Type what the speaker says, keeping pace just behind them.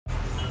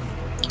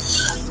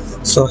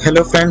So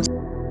hello friends,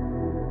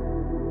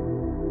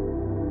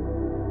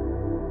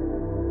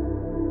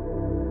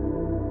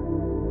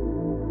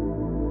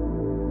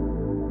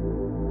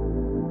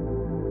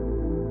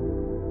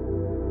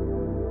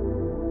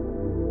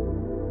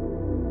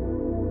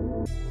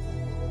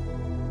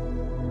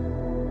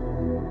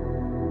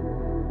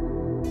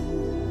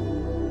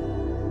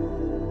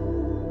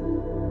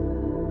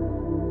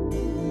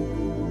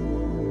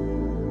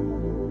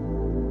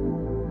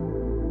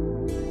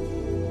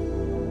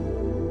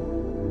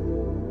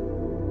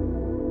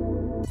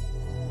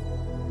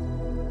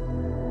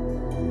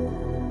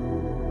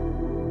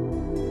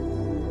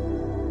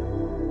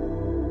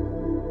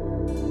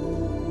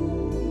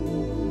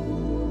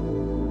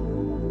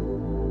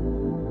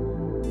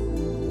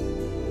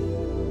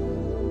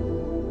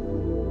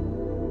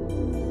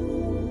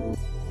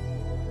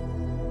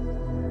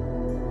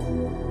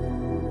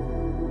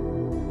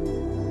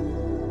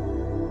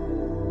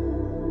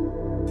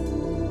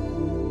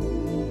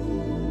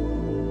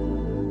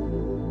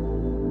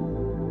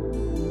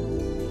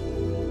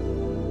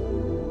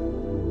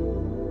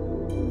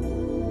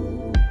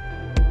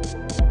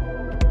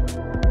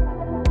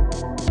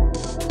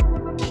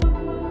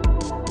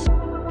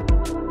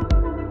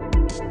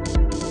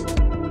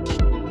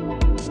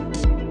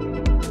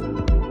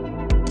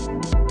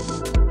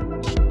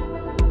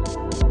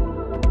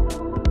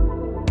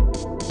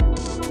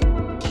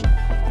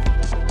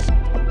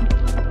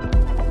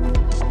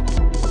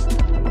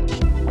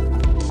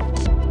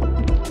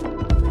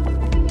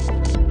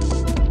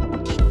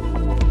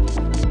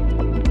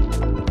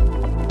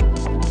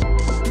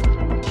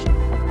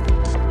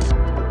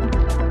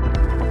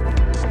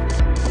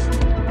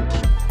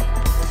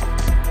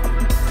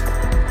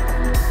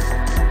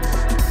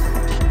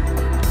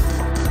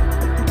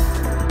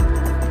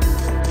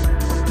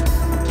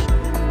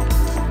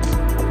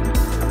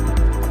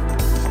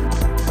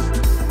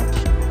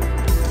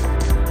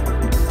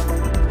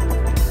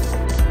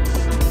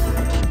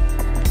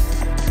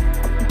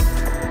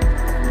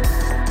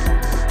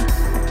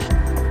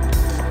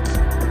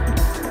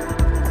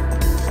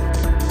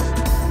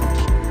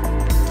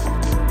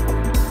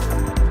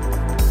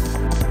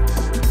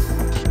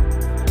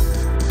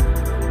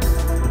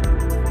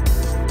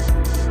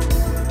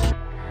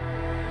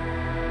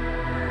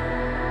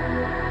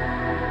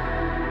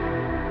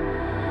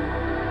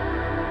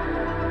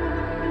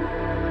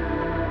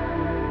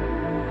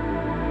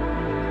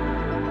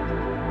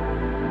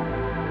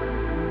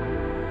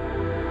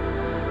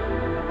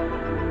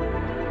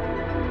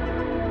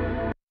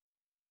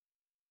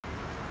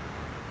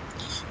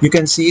 you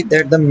can see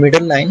that the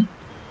middle line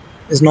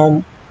is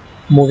now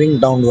moving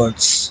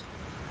downwards.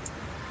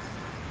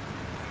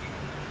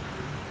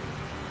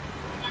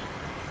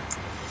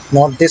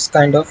 Not this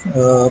kind of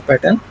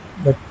pattern,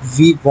 but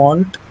we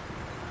want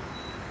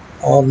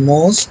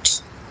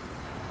almost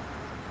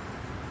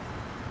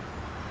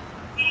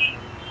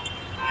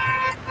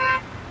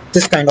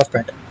this kind of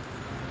pattern.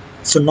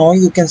 So now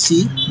you can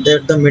see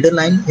that the middle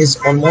line is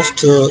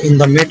almost in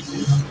the mid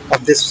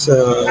of this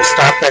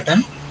star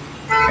pattern,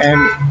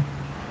 and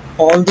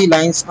all the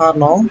lines are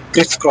now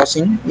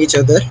crisscrossing each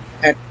other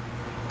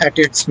at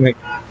its mid.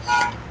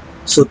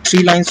 So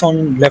three lines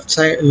on left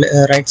side,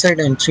 right side,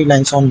 and three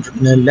lines on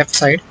left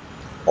side,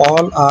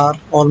 all are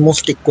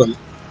almost equal.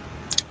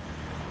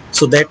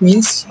 So that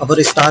means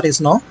our star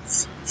is now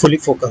fully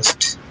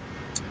focused.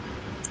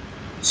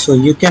 So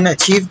you can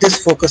achieve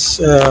this focus,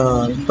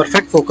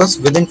 perfect focus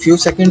within few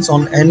seconds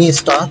on any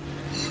star,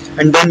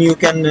 and then you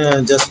can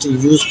just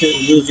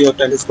use your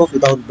telescope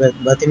without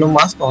Bahtinov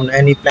mask on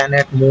any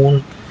planet,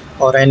 moon,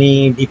 or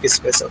any deep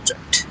space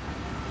object.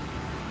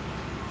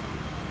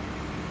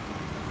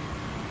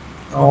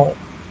 Now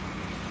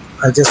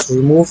I just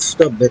remove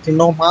the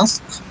Bahtinov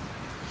mask,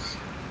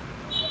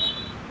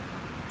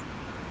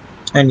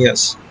 and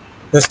yes,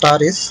 the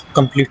star is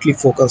completely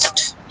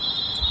focused.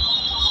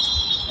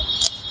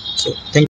 So thank you.